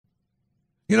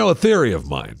a theory of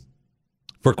mine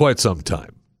for quite some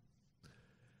time.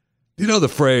 You know the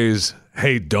phrase,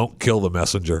 hey, don't kill the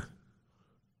messenger?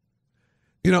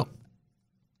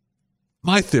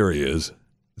 My theory is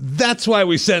that's why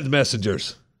we send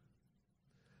messengers.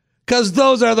 Because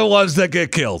those are the ones that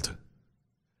get killed.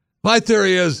 My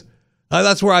theory is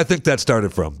that's where I think that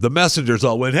started from. The messengers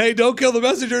all went, hey, don't kill the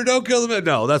messenger, don't kill the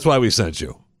messenger. No, that's why we sent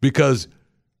you. Because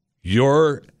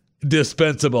you're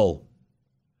dispensable.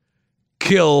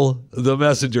 Kill the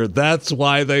messenger. That's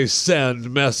why they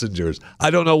send messengers.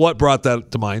 I don't know what brought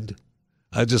that to mind.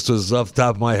 I just was off the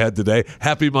top of my head today.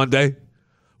 Happy Monday.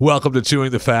 Welcome to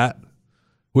Chewing the Fat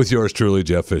with yours truly,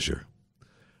 Jeff Fisher.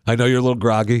 I know you're a little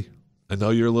groggy. I know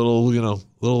you're a little,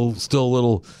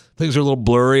 things are a little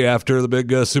blurry after the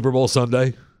big Super Bowl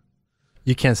Sunday.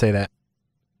 You can't say that.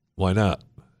 Why not?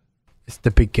 It's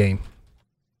the big game.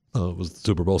 Oh, it was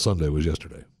Super Bowl Sunday. It was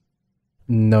yesterday.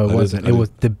 No, it wasn't. It was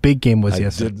the big game was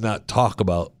yesterday. I did not talk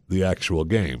about the actual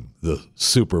game, the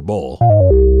Super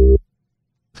Bowl.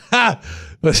 Ha!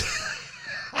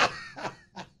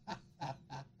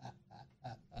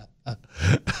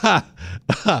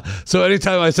 So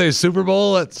anytime I say Super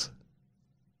Bowl, what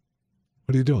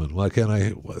are you doing? Why can't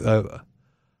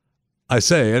I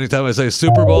say anytime I say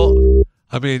Super Bowl,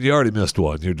 I mean, you already missed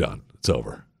one. You're done. It's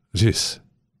over. Jeez.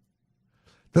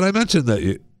 Did I mention that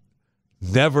you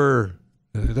never,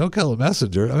 don't kill a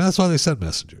messenger? I mean, that's why they send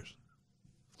messengers.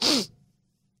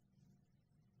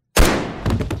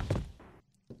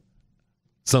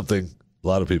 Something a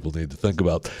lot of people need to think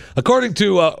about. According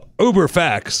to Uber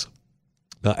Facts,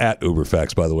 at Uber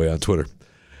Facts, by the way, on Twitter,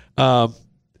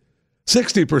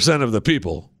 60% of the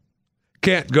people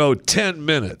can't go 10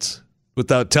 minutes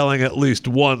without telling at least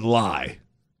one lie.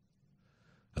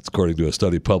 That's according to a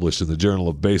study published in the Journal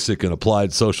of Basic and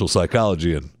Applied Social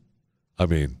Psychology. And I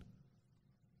mean,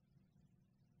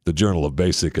 the Journal of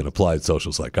Basic and Applied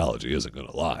Social Psychology isn't going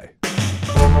to lie.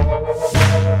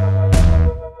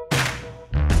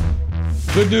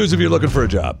 Good news if you're looking for a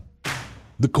job.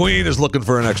 The Queen is looking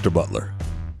for an extra butler.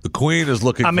 The Queen is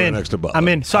looking for an extra butler. I'm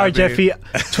in. Sorry, Jeffy.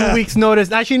 2 weeks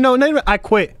notice. Actually, no, I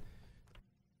quit.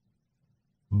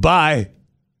 Bye.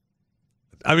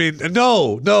 I mean,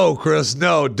 no, Chris,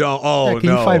 no, don't. Oh, Can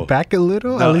you fight back a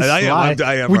little? No, at least lie.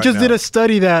 I am we right just now. did a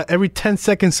study that every 10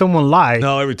 seconds someone lied.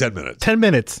 No, every 10 minutes. 10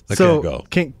 minutes. I so can't go.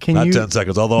 Can not you? 10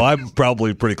 seconds, although I'm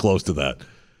probably pretty close to that.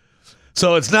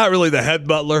 So it's not really the head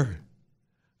butler.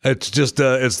 It's just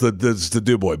it's the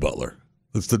DuBois butler.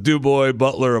 It's the DuBois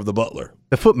butler of the butler.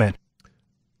 The footman.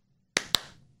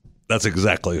 That's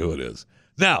exactly who it is.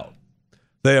 Now,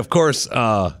 they of course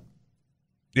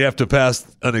you have to pass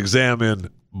an exam in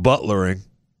butlering,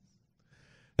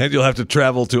 and you'll have to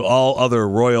travel to all other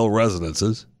royal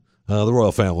residences. The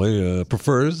royal family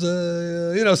prefers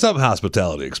some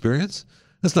hospitality experience.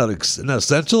 It's not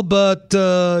essential, but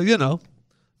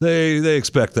they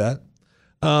expect that.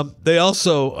 They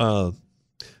also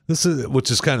which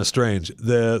is kind of strange.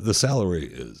 The salary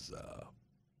is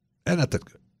not that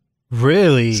good.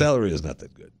 Really? Salary is not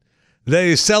that good.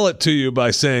 They sell it to you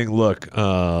by saying, "Look,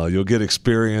 you'll get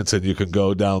experience, and you can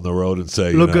go down the road and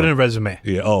say, look good in a resume."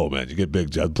 Yeah. Oh man, you get big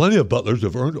jobs. Plenty of butlers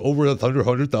have earned over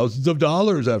 $100,000s of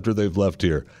dollars after they've left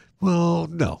here. Well,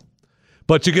 no,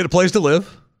 but you get a place to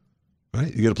live,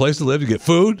 right? You get a place to live. You get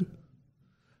food,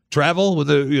 travel when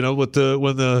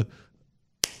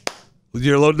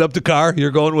you're loading up the car.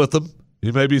 You're going with them.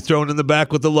 You may be thrown in the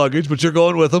back with the luggage, but you're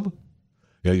going with them.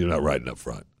 Yeah, you're not riding up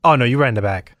front. Oh no, you ride in the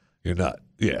back. You're not.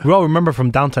 Yeah. We all remember from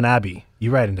Downton Abbey.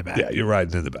 You ride in the back. Yeah, you're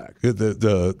riding in the back.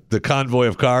 The convoy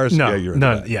of cars. No, yeah, you're in the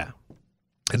back. Yeah.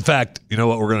 In fact, you know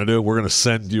what we're going to do? We're going to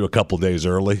send you a couple days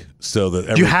early so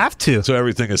that you have to. So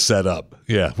everything is set up.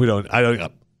 Yeah, we don't.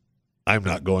 I'm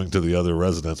not going to the other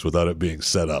residence without it being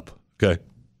set up. Okay.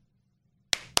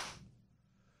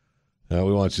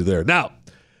 We want you there now.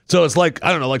 So it's like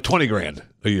like $20,000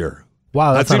 a year.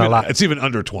 Wow, that's not a lot. It's even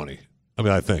under 20. I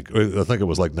mean, I think it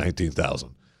was like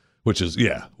 19,000, which is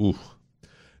Ooh.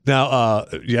 Now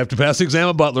you have to pass the exam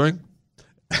of butlering.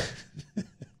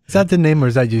 Is that the name, or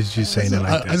is that just saying it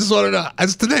like that? I just want to know.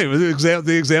 That's the name.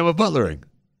 The exam of butlering.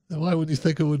 Why would you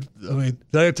think it would? I mean,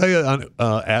 did I tell you on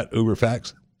at Uber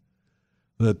Facts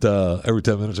that every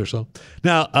 10 minutes or so?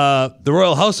 Now, the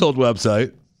Royal Household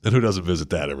website, and who doesn't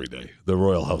visit that every day? The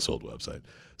Royal Household website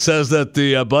says that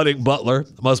the budding butler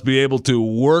must be able to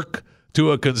work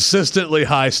to a consistently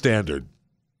high standard.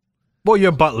 Boy, you're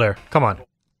a butler. Come on.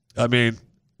 I mean,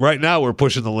 right now we're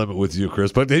pushing the limit with you,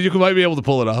 Chris, but you might be able to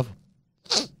pull it off.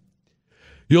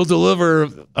 You'll deliver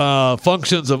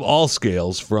functions of all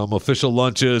scales, from official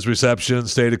lunches,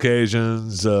 receptions, state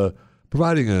occasions,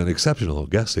 providing an exceptional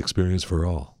guest experience for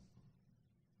all.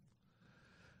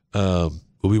 We'll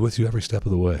be with you every step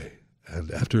of the way.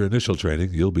 And after initial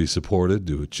training, you'll be supported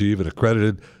to achieve an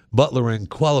accredited butlering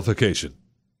qualification.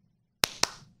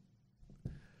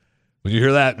 When you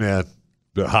hear that, man,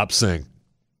 hop sing.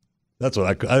 That's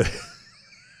what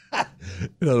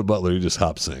the butler, you just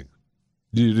hop sing.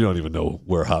 You don't even know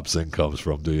where hop sing comes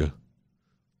from, do you?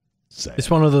 Sad. It's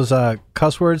one of those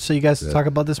cuss words that you guys talk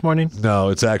about this morning? No,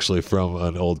 it's actually from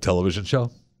an old television show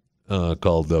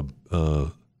called the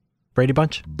Brady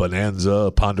Bunch?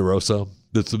 Bonanza Ponderosa.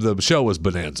 The show was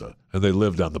Bonanza, and they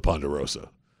lived on the Ponderosa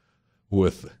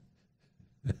and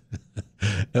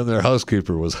their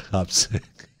housekeeper was hop sing.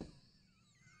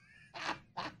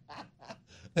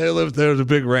 They lived there at a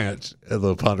big ranch at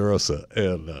the Ponderosa,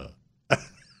 and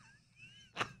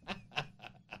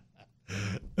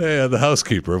and the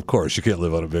housekeeper, of course, you can't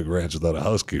live on a big ranch without a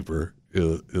housekeeper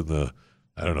in the,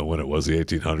 I don't know when it was, the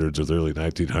 1800s or the early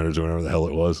 1900s or whatever the hell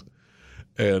it was.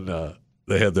 And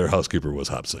they had their housekeeper was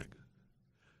hop sing.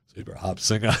 So you hop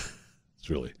sing. It's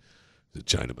a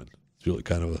Chinaman. It's really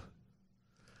kind of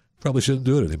probably shouldn't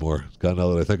do it anymore. God, now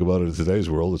that I think about it in today's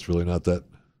world, it's really not that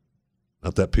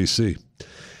PC.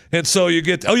 And so you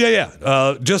get,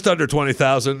 just under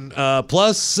 20,000.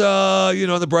 Plus,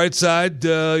 on the bright side,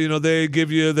 they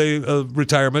give you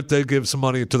retirement. They give some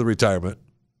money to the retirement,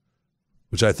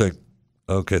 which I think,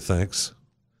 okay, thanks.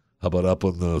 How about up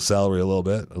on the salary a little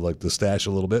bit? I'd like the stash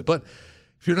a little bit. But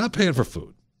if you're not paying for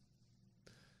food,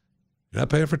 you're not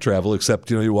paying for travel, except,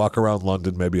 you walk around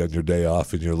London maybe on your day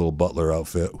off in your little butler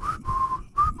outfit.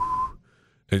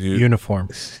 And uniform.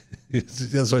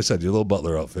 That's what I said, your little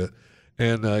butler outfit.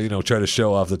 And, try to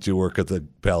show off that you work at the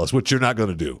palace, which you're not going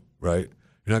to do, right?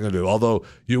 You're not going to do. Although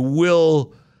you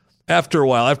will, after a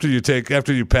while, after you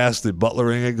pass the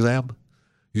butlering exam,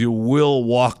 you will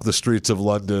walk the streets of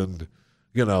London,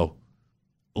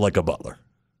 like a butler.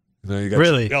 You got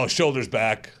really? Shoulders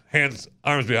back,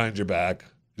 arms behind your back,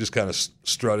 just kind of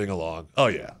strutting along. Oh,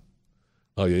 yeah,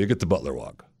 you get the butler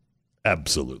walk.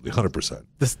 Absolutely, 100%.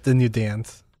 This is the new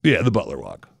dance. Yeah, the butler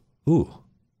walk. Ooh.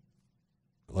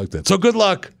 I like that. So good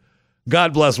luck.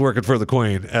 God bless working for the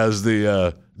Queen as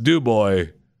the do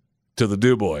boy to the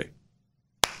do boy.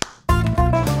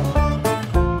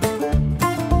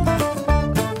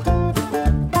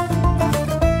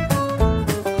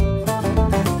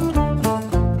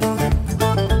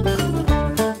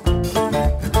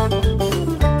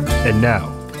 And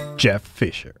now, Jeff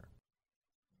Fisher.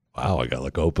 Wow, I got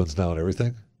like opens now and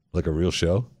everything, like a real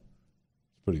show.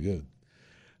 It's pretty good.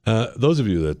 Those of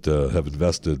you that have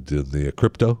invested in the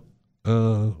crypto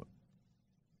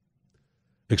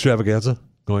extravaganza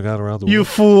going on around the world. You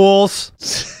fools.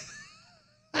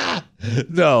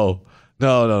 No.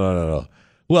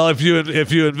 Well, if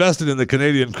you invested in the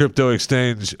Canadian crypto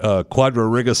exchange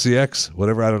Quadriga CX,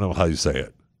 whatever, I don't know how you say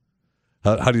it.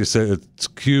 How do you say it? It's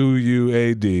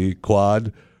QUAD,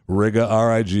 Quad, Riga,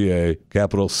 RIGA,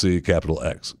 capital C, capital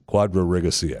X.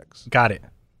 Quadriga CX. Got it.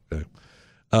 Okay.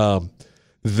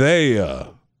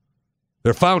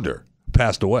 Their founder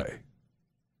passed away.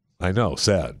 I know,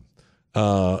 sad.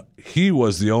 He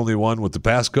was the only one with the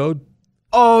passcode.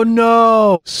 Oh,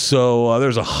 no. So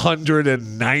there's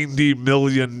 $190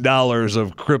 million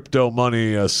of crypto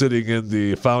money sitting in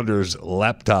the founder's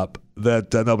laptop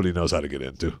that nobody knows how to get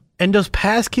into. And those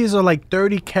passkeys are like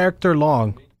 30 character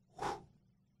long.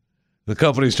 The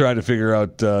company's trying to figure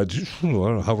out I don't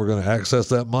know how we're going to access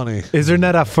that money. Is there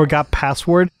not a forgot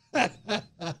password?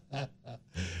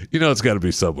 It's got to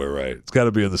be somewhere, right? It's got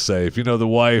to be in the safe. The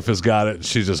wife has got it, and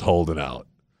she's just holding out.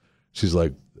 She's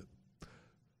like,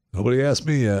 nobody asked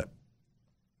me yet.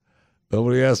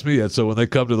 Nobody asked me yet. So when they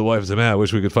come to the wife and say, man, I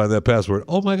wish we could find that password.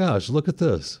 Oh, my gosh, look at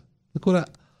this.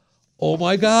 Oh,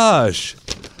 my gosh.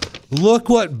 Look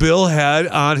what Bill had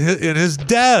in his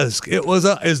desk. It was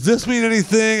does this mean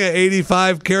anything? An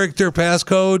 85 character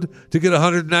passcode to get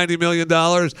 $190 million?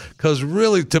 Because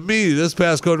really, to me, this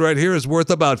passcode right here is worth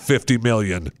about $50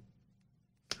 million.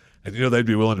 And they'd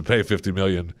be willing to pay $50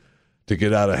 million to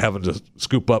get out of having to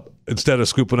scoop up, instead of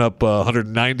scooping up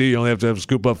 190, you only have to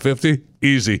scoop up 50.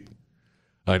 Easy.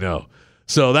 I know.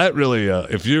 So that really,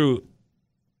 if you've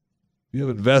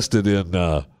invested in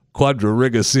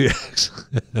Quadriga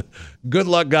CX. Good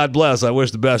luck, God bless. I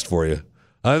wish the best for you.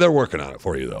 They're working on it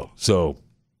for you, though. So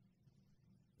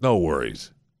no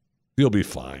worries. You'll be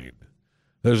fine.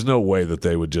 There's no way that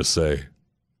they would just say,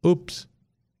 oops,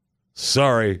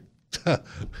 sorry.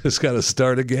 It's got to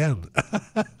start again.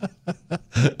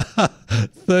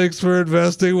 Thanks for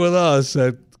investing with us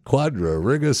at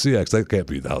Quadriga CX. That can't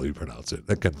be how you pronounce it.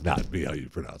 That cannot be how you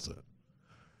pronounce it.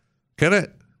 Can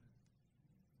it?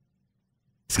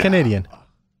 It's Canadian.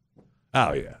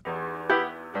 Oh, yeah.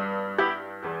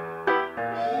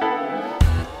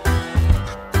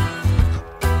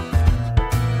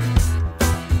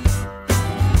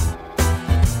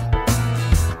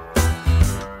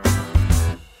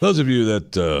 Those of you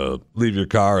that leave your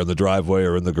car in the driveway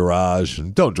or in the garage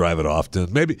and don't drive it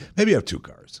often, maybe you have two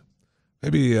cars.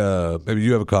 Maybe you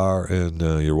have a car and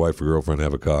your wife or girlfriend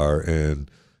have a car, and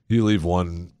you leave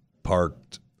one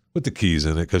parked with the keys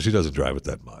in it because she doesn't drive it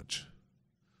that much,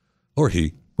 or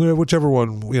he, whichever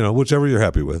one, whichever you're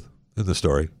happy with in the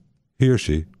story, he or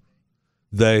she,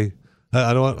 they.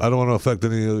 I don't want to affect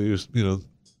any of you,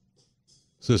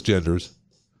 cisgenders,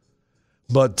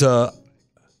 but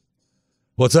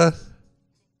what's that?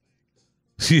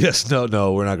 Yes,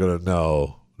 no, we're not gonna.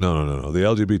 No. The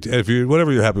LGBT,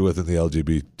 whatever you're happy with in the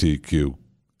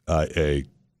LGBTQIA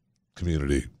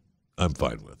community, I'm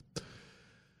fine with.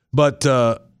 But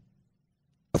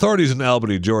authorities in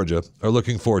Albany, Georgia, are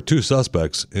looking for two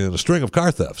suspects in a string of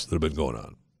car thefts that have been going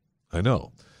on. I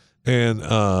know. And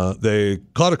they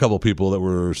caught a couple people that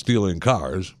were stealing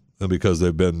cars, and because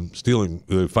they've been stealing,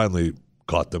 they finally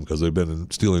caught them because they've been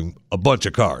stealing a bunch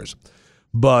of cars.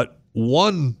 But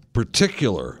one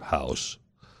particular house,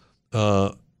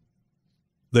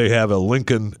 they have a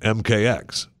Lincoln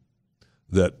MKX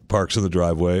that parks in the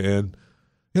driveway, and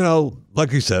like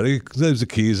he said, he leaves the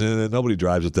keys in it. Nobody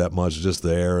drives it that much, it's just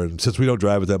there. And since we don't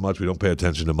drive it that much, we don't pay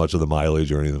attention to much of the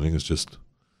mileage or anything. It's just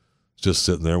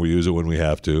sitting there. We use it when we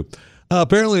have to.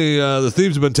 Apparently, the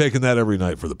thieves have been taking that every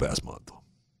night for the past month.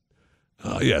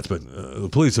 It's been the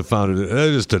police have found it.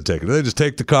 They just didn't take it. They just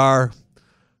take the car,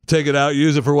 take it out,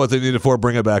 use it for what they need it for,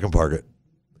 bring it back and park it.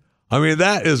 I mean,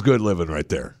 that is good living right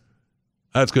there.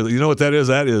 That's good. You know what that is?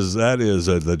 That is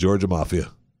the Georgia Mafia.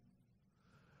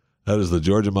 That is the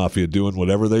Georgia Mafia doing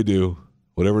whatever they do,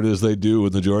 whatever it is they do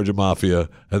in the Georgia Mafia,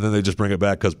 and then they just bring it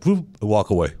back because and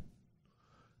walk away.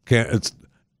 It's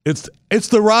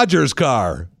the Rogers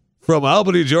car from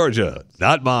Albany, Georgia,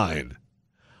 not mine.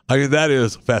 I mean, that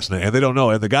is fascinating, and they don't know.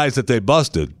 And the guys that they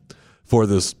busted for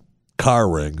this car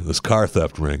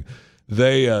theft ring,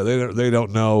 they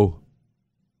don't know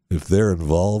if they're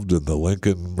involved in the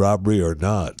Lincoln robbery or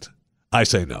not. I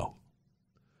say no.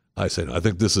 I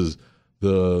think this is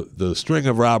the string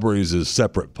of robberies is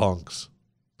separate punks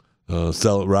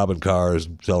robbing cars,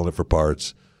 selling it for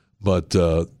parts. But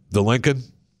the Lincoln,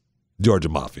 Georgia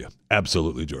Mafia.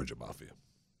 Absolutely Georgia Mafia.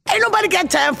 Ain't nobody got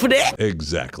time for that.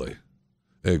 Exactly.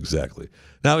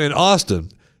 Now in Austin,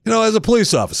 as a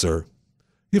police officer,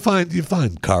 you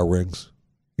find car rings.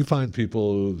 You find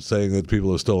people saying that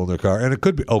people have stolen their car. And it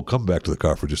could be, come back to the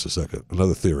car for just a second.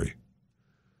 Another theory.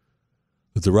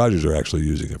 That the Rogers are actually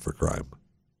using it for crime.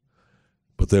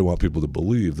 But they want people to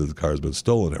believe that the car has been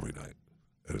stolen every night.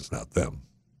 And it's not them.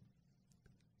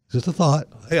 Just a thought.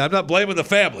 Hey, I'm not blaming the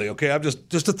family, okay? I'm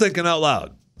just a thinking out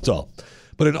loud. That's all.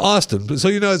 But in Austin, so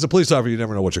as a police officer, you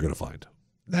never know what you're going to find.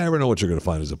 Never know what you're going to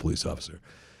find as a police officer.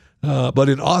 But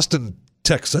in Austin,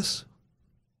 Texas,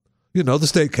 the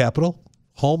state capital,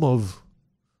 home of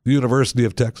the University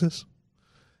of Texas,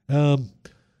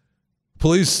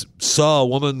 police saw a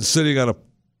woman sitting at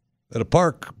a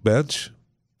park bench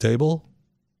table.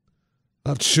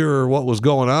 Not sure what was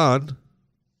going on.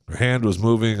 Her hand was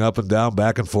moving up and down,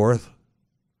 back and forth.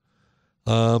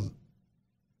 Police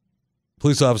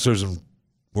officers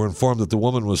were informed that the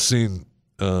woman was seen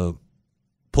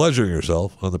pleasuring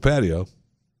herself on the patio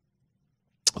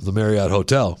of the Marriott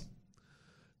Hotel.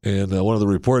 And one of the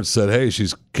reports said, hey,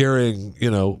 she's carrying,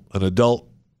 an adult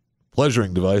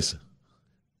pleasuring device.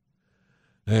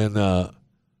 And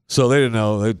so they didn't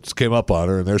know. They just came up on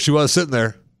her, and there she was sitting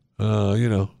there,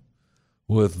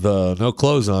 with no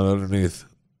clothes on underneath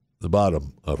the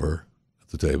bottom of her at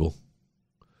the table.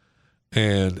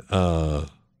 And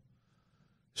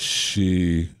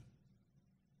she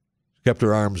kept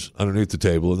her arms underneath the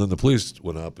table, and then the police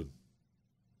went up, and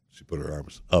she put her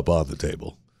arms up on the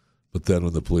table. But then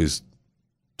when the police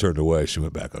turned away, she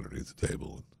went back underneath the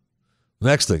table. And the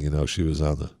next thing you know, she was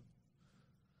on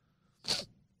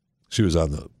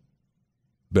the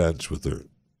bench with her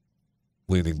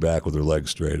leaning back with her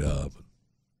legs straight up.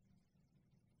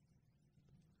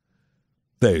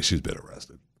 She's been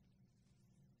arrested.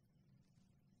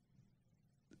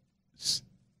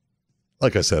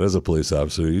 Like I said, as a police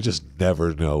officer, you just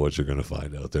never know what you're going to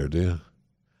find out there, do you?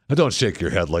 And don't shake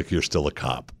your head like you're still a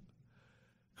cop.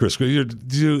 Chris,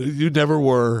 you never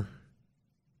were.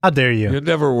 How dare you? You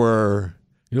never were.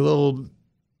 Your little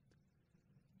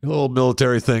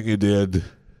military thing you did.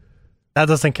 That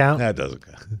doesn't count? That doesn't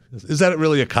count. Is that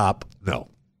really a cop? No.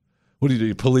 What do?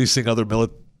 You policing other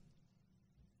military?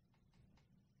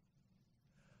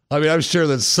 I mean, I'm sure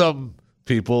that some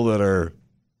people that are,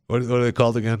 what are they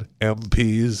called again?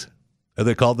 MPs? Are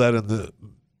they called that in the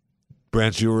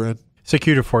branch you were in?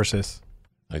 Security forces.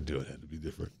 I knew it had to be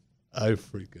different. I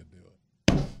freaking knew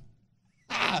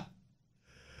it.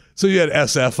 So you had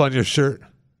SF on your shirt?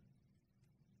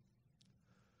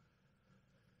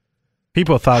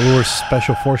 People thought we were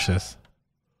special forces.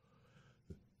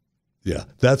 Yeah,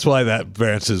 that's why that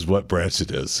branch is what branch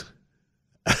it is.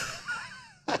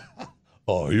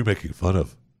 Oh, you're making fun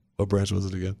of. What branch was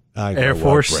it again? I know Air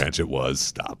Force. What branch it was.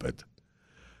 Stop it. Is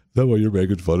that why you're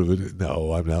making fun of it?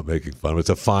 No, I'm not making fun of it. It's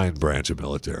a fine branch of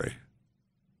military.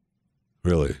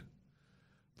 Really.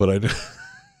 But I know.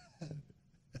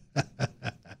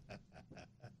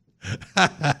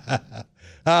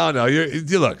 Oh, no.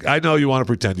 You look, I know you want to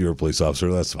pretend you're a police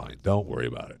officer. That's fine. Don't worry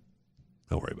about it.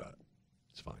 Don't worry about it.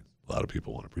 It's fine. A lot of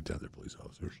people want to pretend they're police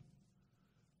officers.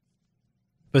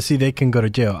 But see, they can go to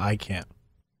jail. I can't.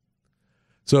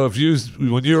 So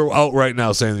when you're out right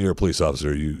now saying that you're a police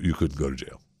officer, you couldn't go to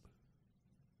jail.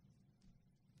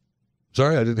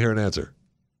 Sorry, I didn't hear an answer.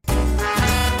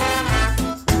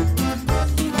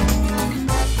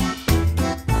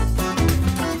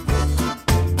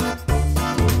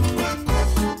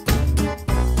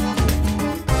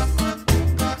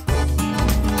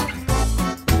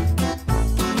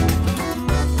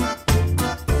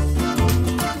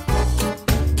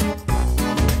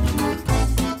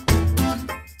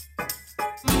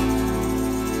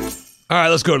 All right,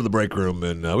 let's go to the break room,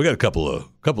 and we got a couple of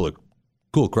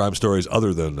cool crime stories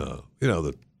other than the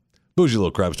bougie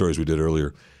little crime stories we did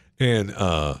earlier, and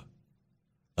I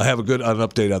have an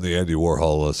update on the Andy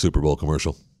Warhol Super Bowl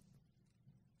commercial.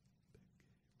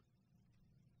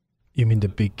 You mean the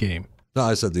big game? No,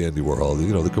 I said the Andy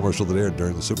Warhol, the commercial that aired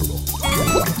during the Super Bowl.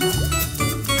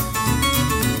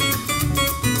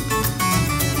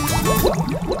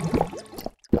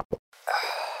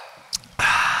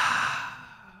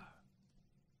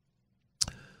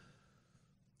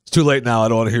 It's too late now. I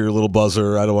don't want to hear your little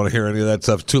buzzer. I don't want to hear any of that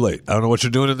stuff. It's too late. I don't know what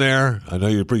you're doing in there. I know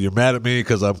you're mad at me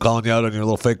because I'm calling you out on your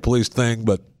little fake police thing,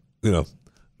 but, I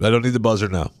don't need the buzzer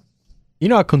now.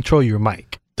 I control your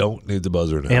mic. Don't need the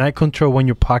buzzer now. And I control when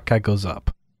your podcast goes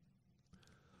up.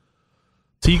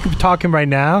 So you could be talking right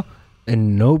now,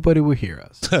 and nobody will hear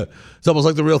us. It's almost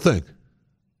like the real thing.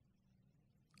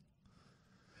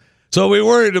 So we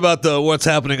worried about what's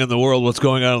happening in the world, what's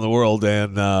going on in the world,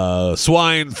 and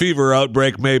swine fever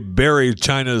outbreak may bury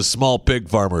China's small pig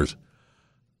farmers.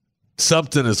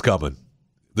 Something is coming.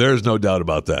 There's no doubt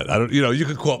about that. You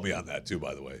can quote me on that too,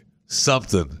 by the way.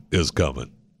 Something is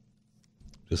coming.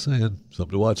 Just saying,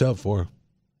 something to watch out for.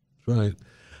 That's right.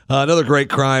 Another great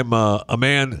crime. A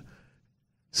man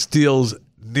steals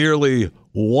nearly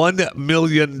 $1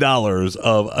 million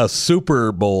of a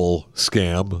Super Bowl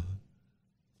scam.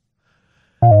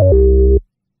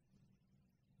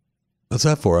 What's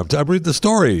that for? I'm reading the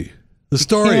story. The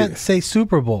story. You can't say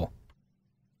Super Bowl.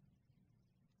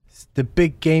 It's the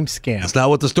big game scam. That's not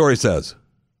what the story says.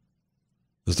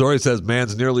 The story says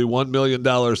man's nearly $1 million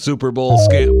Super Bowl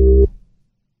scam.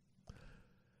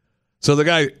 So the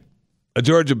guy, a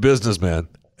Georgia businessman,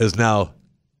 is now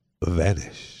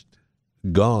vanished,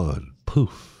 gone,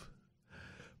 poof,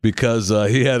 because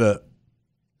he had a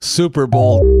Super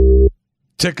Bowl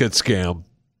ticket scam.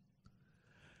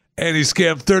 And he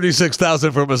scammed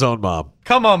 $36,000 from his own mom.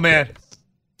 Come on, man.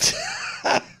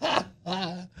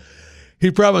 He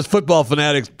promised football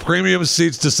fanatics premium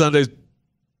seats to Sunday's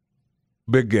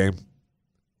big game.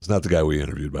 It's not the guy we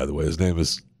interviewed, by the way. His name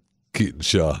is Keaton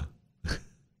Shaw.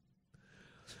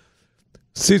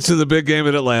 Seats to the big game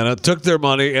in Atlanta. Took their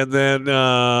money and then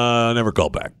never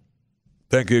called back.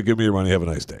 Thank you. Give me your money. Have a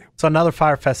nice day. So another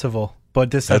fire festival. But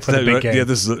this is for the big game. Yeah,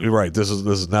 this is right. This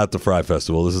is not the Fry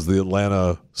Festival. This is the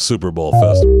Atlanta Super Bowl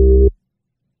Festival.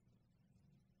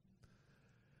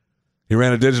 He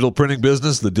ran a digital printing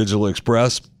business, the Digital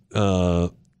Express.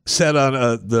 Sat on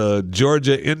the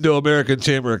Georgia Indo-American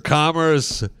Chamber of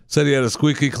Commerce. Said he had a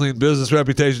squeaky clean business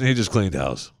reputation. He just cleaned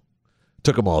house.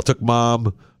 Took them all. Took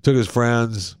mom. Took his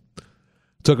friends.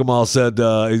 Took them all. Said,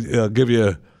 I'll give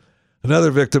you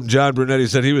another victim. John Brunetti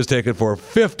said he was taken for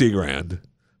 $50,000.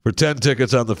 For 10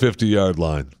 tickets on the 50-yard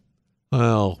line.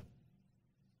 Well,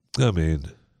 I mean,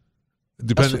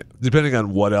 depending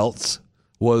on what else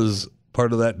was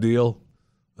part of that deal,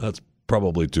 that's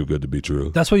probably too good to be true.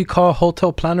 That's what you call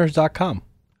hotelplanners.com.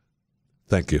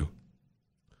 Thank you.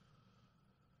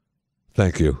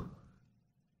 Thank you.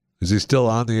 Is he still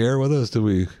on the air with us?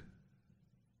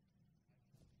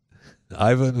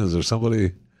 Ivan, is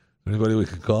there anybody we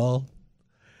can call?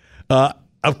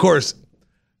 Of course,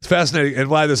 it's fascinating, and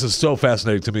why this is so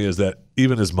fascinating to me is that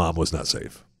even his mom was not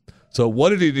safe. So what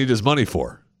did he need his money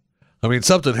for? I mean,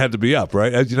 something had to be up,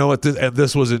 right? And you know what?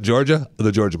 This was in Georgia,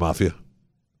 the Georgia Mafia.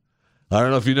 I don't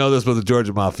know if you know this, but the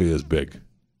Georgia Mafia is big.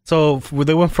 So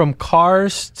they went from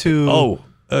cars to... Oh,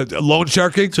 loan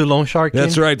sharking. To loan sharking.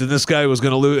 That's right. Then this guy was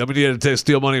going to lose. I mean, he had to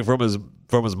steal money from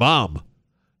his mom.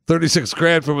 36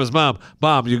 grand from his mom.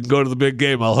 Mom, you can go to the big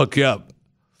game. I'll hook you up.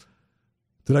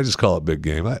 Did I just call it big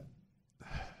game? That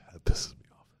pisses me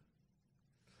off.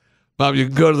 Mom, you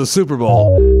can go to the Super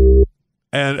Bowl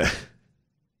and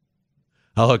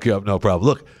I'll hook you up. No problem.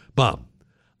 Look, Mom,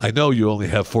 I know you only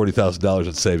have $40,000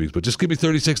 in savings, but just give me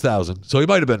 $36,000. So he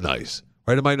might have been nice,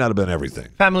 right? It might not have been everything.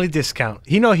 Family discount.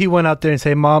 He went out there and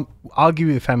said, Mom, I'll give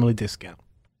you a family discount.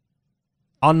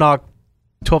 I'll knock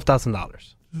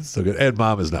 $12,000. So good. And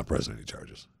Mom is not pressing any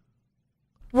charges.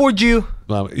 Would you?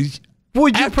 Mom,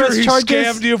 Would you after press he charges?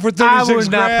 Scammed you for $36 I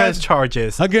would not grand press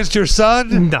charges. against your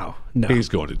son? No. He's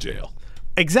going to jail.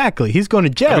 Exactly. He's going to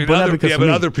jail, I mean, but not because of but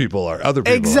me. other people are. Other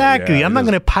people Exactly. Are. Yeah, I'm not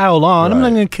going to pile on. Right. I'm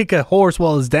not going to kick a horse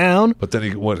while it's down. But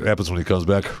then what happens when he comes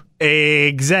back?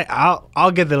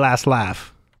 I'll get the last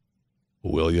laugh.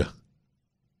 Will you?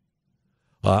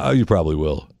 You probably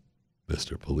will,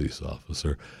 Mr. Police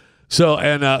Officer. So,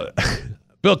 and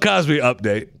Bill Cosby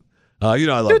update. I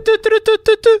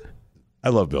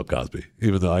love Bill Cosby,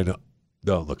 even though I know.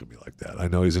 Don't look at me like that. I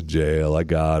know he's in jail. I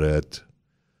got it.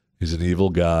 He's an evil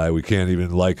guy. We can't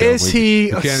even like him. Is he?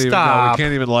 We can't Stop. we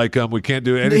can't even like him. We can't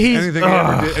do anything.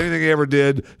 Anything he ever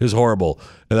did is horrible.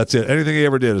 And that's it. Anything he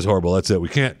ever did is horrible. That's it. We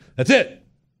can't. That's it.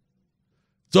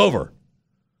 It's over.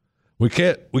 We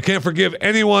can't forgive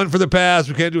anyone for the past.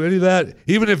 We can't do any of that.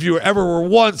 Even if you ever were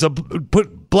once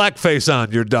put blackface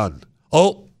on, you're done.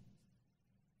 Oh.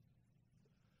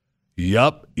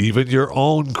 Yup. Even your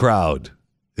own crowd.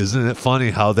 Isn't it funny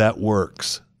how that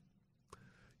works?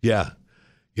 Yeah.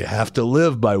 You have to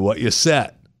live by what you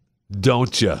set,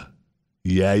 don't you?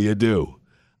 Yeah, you do.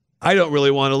 I don't really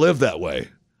want to live that way.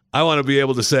 I want to be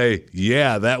able to say,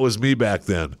 yeah, that was me back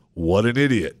then. What an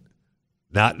idiot.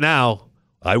 Not now.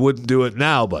 I wouldn't do it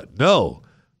now, but no.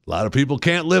 A lot of people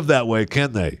can't live that way,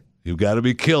 can they? You've got to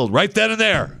be killed right then and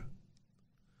there.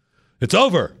 It's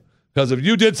over because if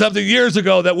you did something years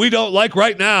ago that we don't like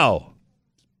right now.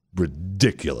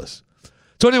 Ridiculous.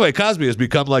 So anyway, Cosby has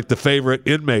become like the favorite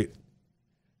inmate.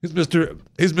 He's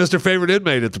Mr. Favorite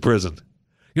Inmate at the prison.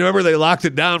 You remember they locked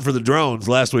it down for the drones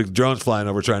last week. The drones flying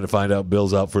over trying to find out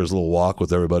Bill's out for his little walk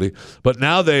with everybody. But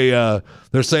now they're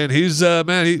saying he's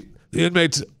the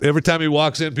inmates. Every time he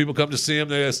walks in, people come to see him.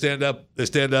 They stand up.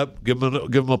 Give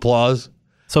him applause.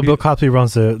 So Bill Cosby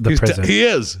runs the prison. He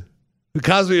is.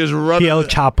 Cosby is running. El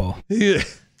Chapo.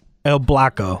 El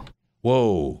Blanco.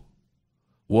 Whoa,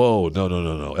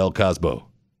 no. El Cosbo.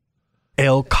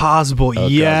 El Cosbo,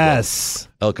 yes.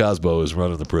 El Cosbo is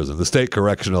running the prison. The State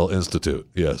Correctional Institute,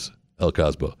 yes. El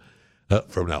Cosbo.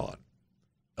 From now on,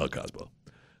 El Cosbo.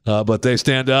 But they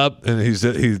stand up, and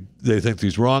they think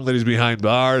he's wrong that he's behind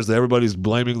bars. Everybody's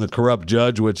blaming the corrupt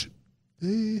judge, which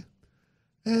they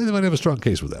might have a strong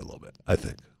case with that a little bit, I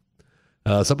think.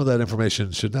 Some of that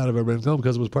information should not have ever been known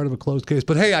because it was part of a closed case.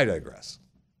 But hey, I digress.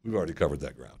 We've already covered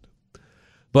that ground.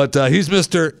 But he's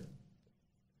Mr.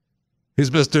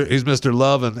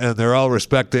 Love, and they're all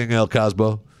respecting El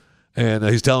Cosbo. And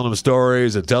he's telling them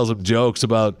stories and tells them jokes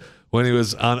about when he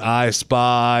was on I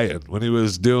Spy and when he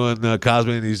was doing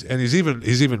Cosby, and he's even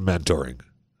mentoring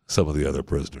some of the other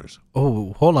prisoners.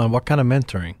 Oh, hold on. What kind of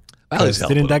mentoring? Well,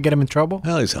 didn't that get him in trouble?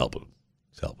 Well, he's helping him.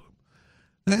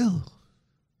 Well,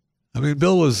 I mean,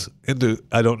 Bill was into.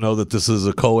 I don't know that this is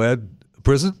a co-ed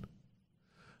prison.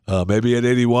 Maybe at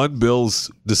 81,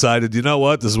 Bill's decided, you know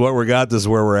what? This is what we got. This is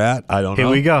where we're at. I don't know.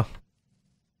 Here we go.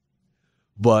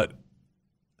 But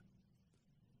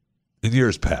in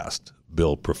years past,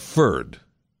 Bill preferred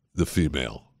the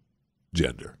female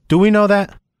gender. Do we know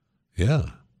that? Yeah.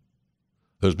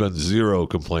 There's been zero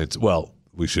complaints. Well,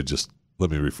 let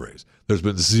me rephrase. There's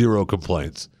been zero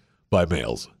complaints by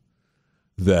males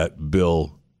that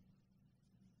Bill,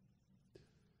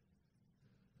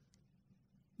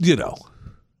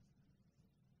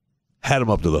 had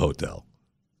him up to the hotel.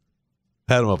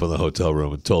 Had him up in the hotel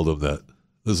room and told him that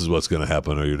this is what's going to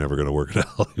happen or you're never going to work in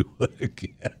Hollywood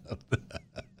again.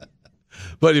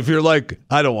 But if you're like,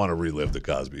 I don't want to relive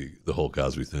the whole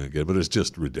Cosby thing again, but it's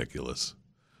just ridiculous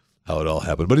how it all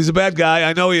happened. But he's a bad guy.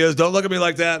 I know he is. Don't look at me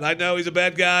like that. I know he's a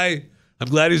bad guy. I'm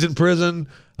glad he's in prison.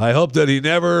 I hope that he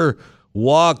never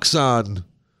walks on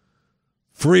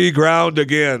free ground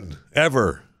again.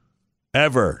 Ever.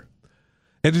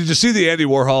 And did you see the Andy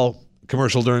Warhol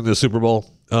commercial during the Super Bowl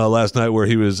last night where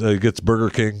he gets Burger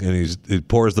King and he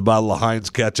pours the bottle of Heinz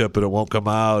ketchup and it won't come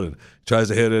out and tries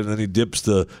to hit it and then he dips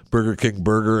the Burger King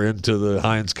burger into the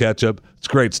Heinz ketchup. It's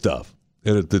great stuff.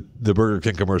 And the Burger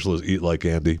King commercial is Eat Like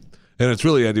Andy. And it's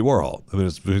really Andy Warhol. I mean,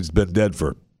 he's been dead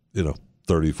for,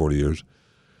 30, 40 years.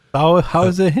 How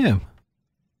is it him?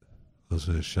 Was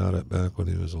it shot at back when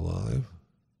he was alive?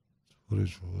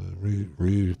 Footage,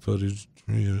 footage.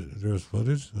 There's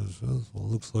footage. Well,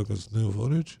 looks like it's new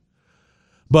footage.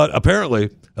 But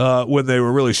apparently, when they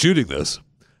were really shooting this,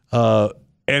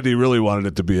 Andy really wanted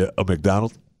it to be a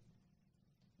McDonald's.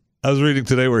 I was reading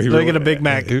today where he really get a Big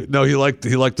Mac. He liked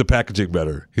the packaging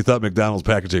better. He thought McDonald's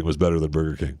packaging was better than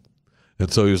Burger King,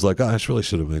 and so he was like, I really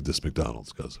should have made this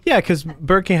McDonald's because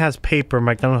Burger King has paper,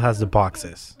 McDonald's has the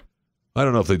boxes. I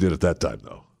don't know if they did at that time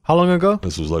though. How long ago?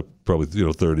 This was like probably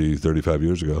 30, 35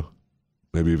 years ago,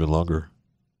 maybe even longer.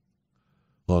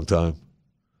 Long time.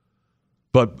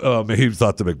 But he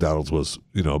thought the McDonald's was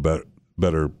a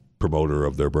better promoter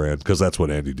of their brand because that's what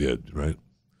Andy did, right?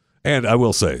 And I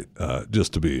will say,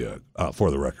 just to be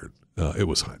for the record, it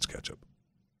was Heinz ketchup.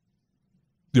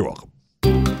 You're welcome.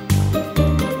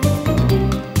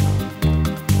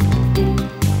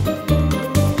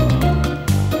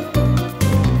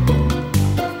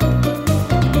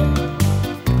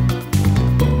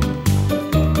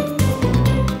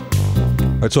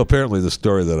 All right, so apparently the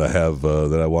story that I have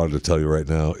that I wanted to tell you right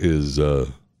now is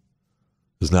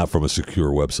not from a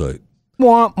secure website.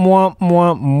 Mwah, mwah,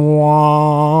 mwah,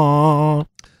 mwah.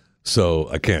 So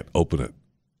I can't open it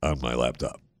on my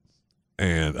laptop.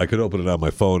 And I could open it on my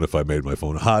phone if I made my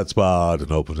phone a hotspot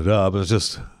and open it up. And it's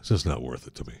just not worth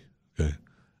it to me. Okay.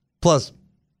 Plus,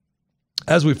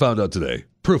 as we found out today,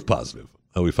 proof positive.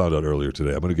 We found out earlier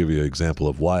today. I'm going to give you an example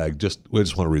of why we just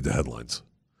want to read the headlines.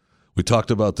 We talked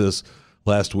about this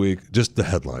last week, just the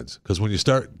headlines. Because when you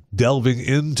start delving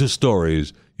into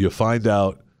stories, you find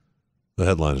out the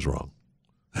headline is wrong.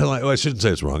 I shouldn't say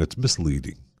it's wrong. It's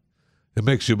misleading. It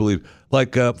makes you believe.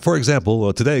 Like, for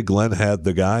example, today Glenn had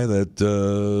the guy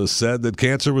that said that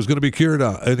cancer was going to be cured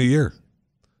in a year.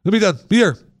 It'll be done. A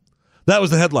year. That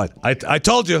was the headline. I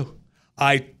told you.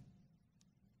 I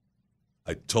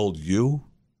told you,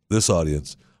 this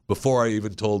audience, before I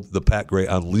even told the Pat Gray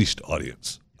Unleashed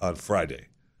audience on Friday.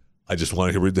 I just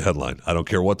wanted to read the headline. I don't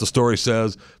care what the story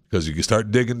says, because you can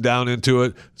start digging down into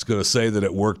it. It's going to say that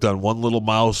it worked on one little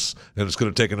mouse, and it's going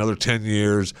to take another 10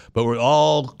 years. But we're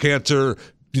all cancer,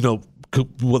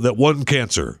 that one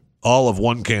cancer, all of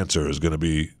one cancer is going to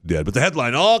be dead. But the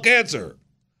headline, all cancer.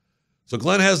 So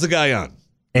Glenn has the guy on,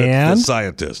 the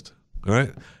scientist, all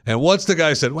right? And once the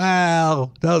guy said,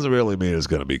 well, doesn't really mean it's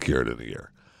going to be cured in a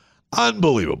year.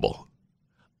 Unbelievable.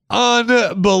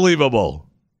 Unbelievable.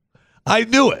 I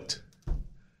knew it.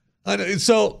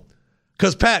 So,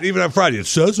 because Pat, even on Friday, it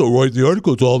says so right in the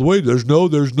article, it's all the way. There's no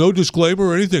disclaimer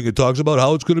or anything. It talks about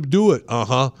how it's going to do it.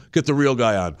 Get the real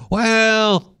guy on.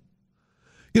 Well,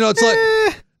 it's like,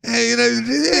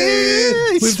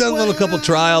 we've done a little couple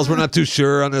trials. We're not too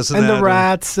sure on this and that. And the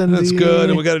rats. And that's good.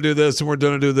 And we got to do this, and we're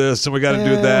going to do this, and we got to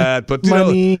do that. But,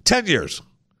 10 years.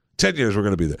 10 years we're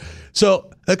going to be there.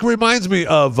 So, that reminds me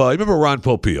of, you remember Ron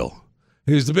Popeil?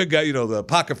 He's the big guy, the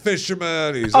pocket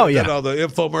fisherman. He's done all the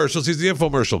infomercials. He's the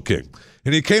infomercial king.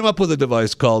 And he came up with a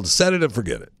device called Set It and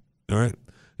Forget It. All right? And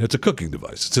it's a cooking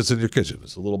device. It sits in your kitchen.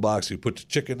 It's a little box. You put your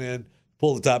chicken in,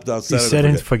 pull the top down, set it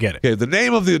and forget it. Okay, the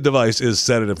name of the device is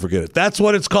Set It and Forget It. That's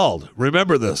what it's called.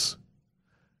 Remember this.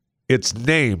 Its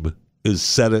name is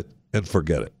Set It and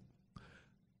Forget It.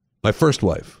 My first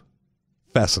wife,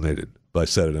 fascinated by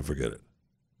Set It and Forget It,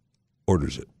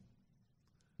 orders it.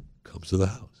 Comes to the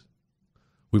house.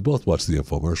 We both watched the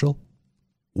infomercial.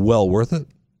 Well worth it.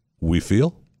 We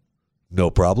feel. No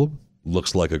problem.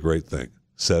 Looks like a great thing.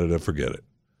 Set it and forget it.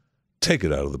 Take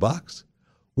it out of the box.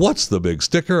 What's the big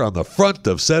sticker on the front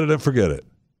of Set It and Forget It?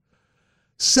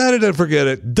 Set it and forget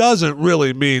it doesn't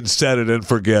really mean set it and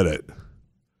forget it.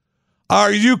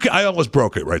 I almost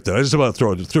broke it right there. I just about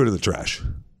threw it in the trash.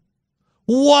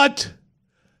 What?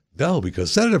 No,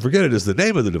 because Set It and Forget It is the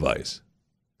name of the device.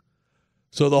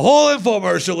 So the whole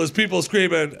infomercial is people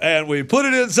screaming, and we put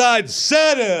it inside,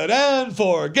 set it and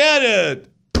forget it.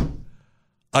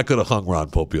 I could have hung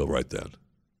Ron Popeil right then.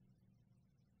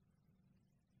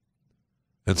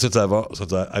 And since I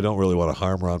don't really want to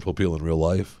harm Ron Popeil in real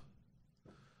life,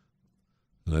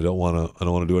 and I don't want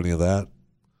to do any of that,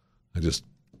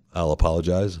 I'll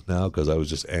apologize now because I was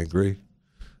just angry,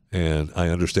 and I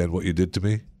understand what you did to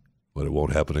me, but it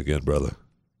won't happen again, brother.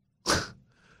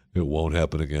 It won't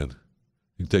happen again.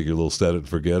 You can take your little set it and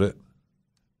forget it.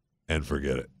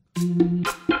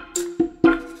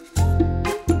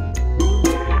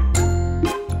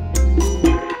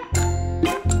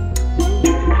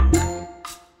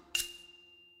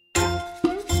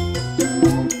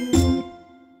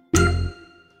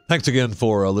 Thanks again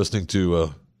for listening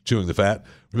to Chewing the Fat.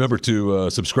 Remember to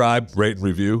subscribe, rate, and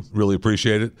review. Really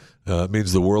appreciate it. It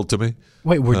means the world to me.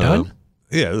 Wait, we're done?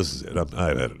 Yeah, this is it. I've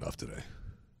had enough today.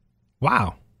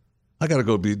 Wow. I got to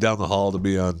go be down the hall to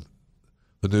be on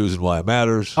the news and why it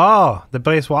matters. Oh, the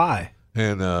place why?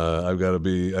 And I've got to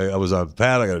be. I was on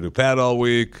Pat. I got to do Pat all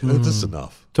week. This is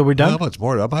enough. So we're done? How much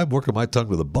more? I'm working my tongue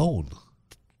to the bone.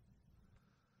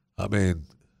 I mean,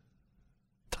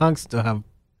 Tongues still have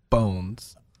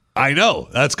bones. I know.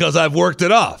 That's because I've worked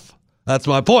it off. That's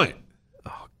my point.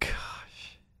 Oh,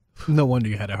 gosh. No wonder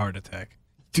you had a heart attack.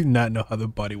 Do not know how the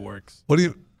body works. What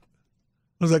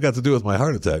does that got to do with my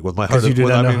heart attack? With my heart? you do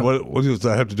not know what does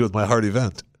that have to do with my heart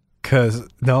event? Because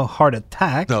no heart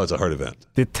attack. No, it's a heart event.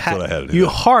 The That's what I had to do. Your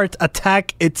heart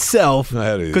attack itself I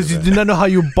had to do because you that. do not know how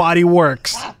your body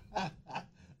works.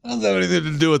 It doesn't have anything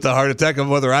to do with the heart attack of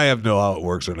whether I know how it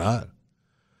works or not.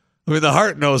 I mean, the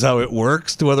heart knows how it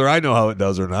works to whether I know how it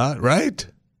does or not, right?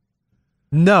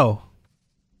 No.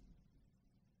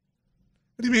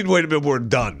 What do you mean, wait a minute, we're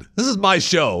done? This is my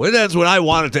show. It ends when I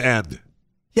want it to end.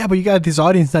 Yeah, but you got this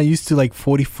audience not used to like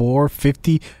 44,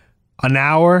 50 an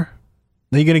hour.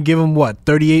 Then you're going to give them what,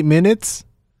 38 minutes?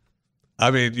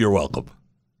 I mean, you're welcome.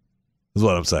 Is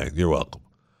what I'm saying. You're welcome.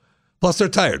 Plus, they're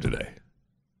tired today.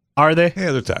 Are they?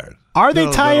 Yeah, they're tired. Are they It's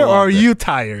been tired a or long are day. you It's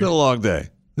tired? been a long day.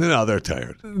 No, they're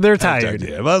tired. They're tired.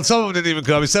 Yeah. Well, some of them didn't even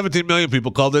come. 17 million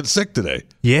people called in sick today.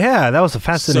 Yeah, that was a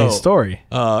fascinating So, story.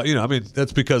 I mean,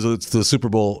 that's because it's the Super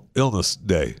Bowl illness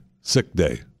day, sick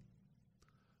day.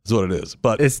 That's what it is.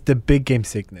 But It's the big game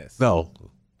sickness. no,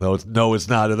 it's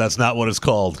not. And that's not what it's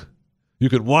called. You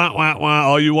can wah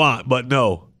all you want, but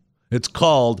no, it's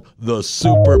called the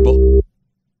Super Bowl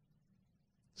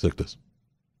sickness.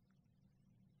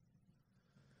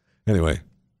 Anyway,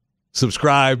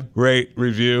 subscribe, rate,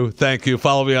 review. Thank you.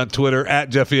 Follow me on Twitter at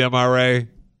JeffyMRA,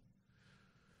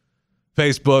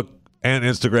 Facebook and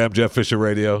Instagram, Jeff Fisher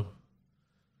Radio.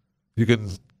 You can.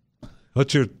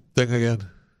 What's your thing again?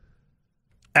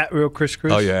 At Real Chris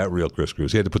Cruz. Oh yeah, at Real Chris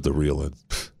Cruz. He had to put the real in.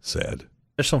 Sad.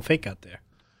 There's some fake out there.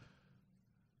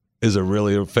 Is it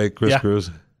really a fake Chris Yeah. Cruz?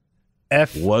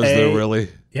 F. Was there really?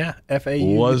 Yeah,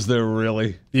 FAU. Was there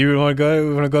really? You want to go?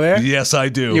 You want to go there? Yes, I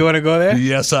do. You want to go there?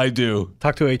 Yes, I do.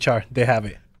 Talk to HR. They have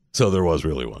it. So there was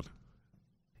really one.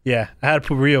 Yeah, I had to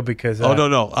put real because. Oh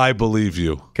no, I believe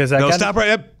you. 'Cause I no, got- stop right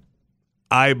up.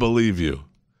 I believe you.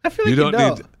 I feel like You don't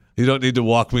know. need. You don't need to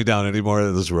walk me down any more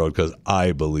of this road because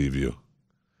I believe you.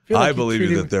 feel like I you believe you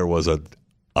treated that there was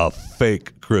a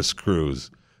fake Chris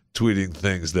Cruz tweeting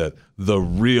things that the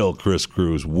real Chris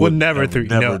Cruz would never do.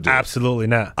 absolutely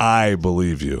not. I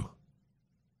believe you.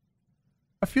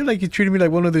 I feel like you treated me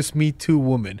like one of those Me Too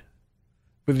women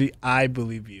with the I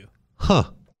believe you.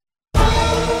 Huh.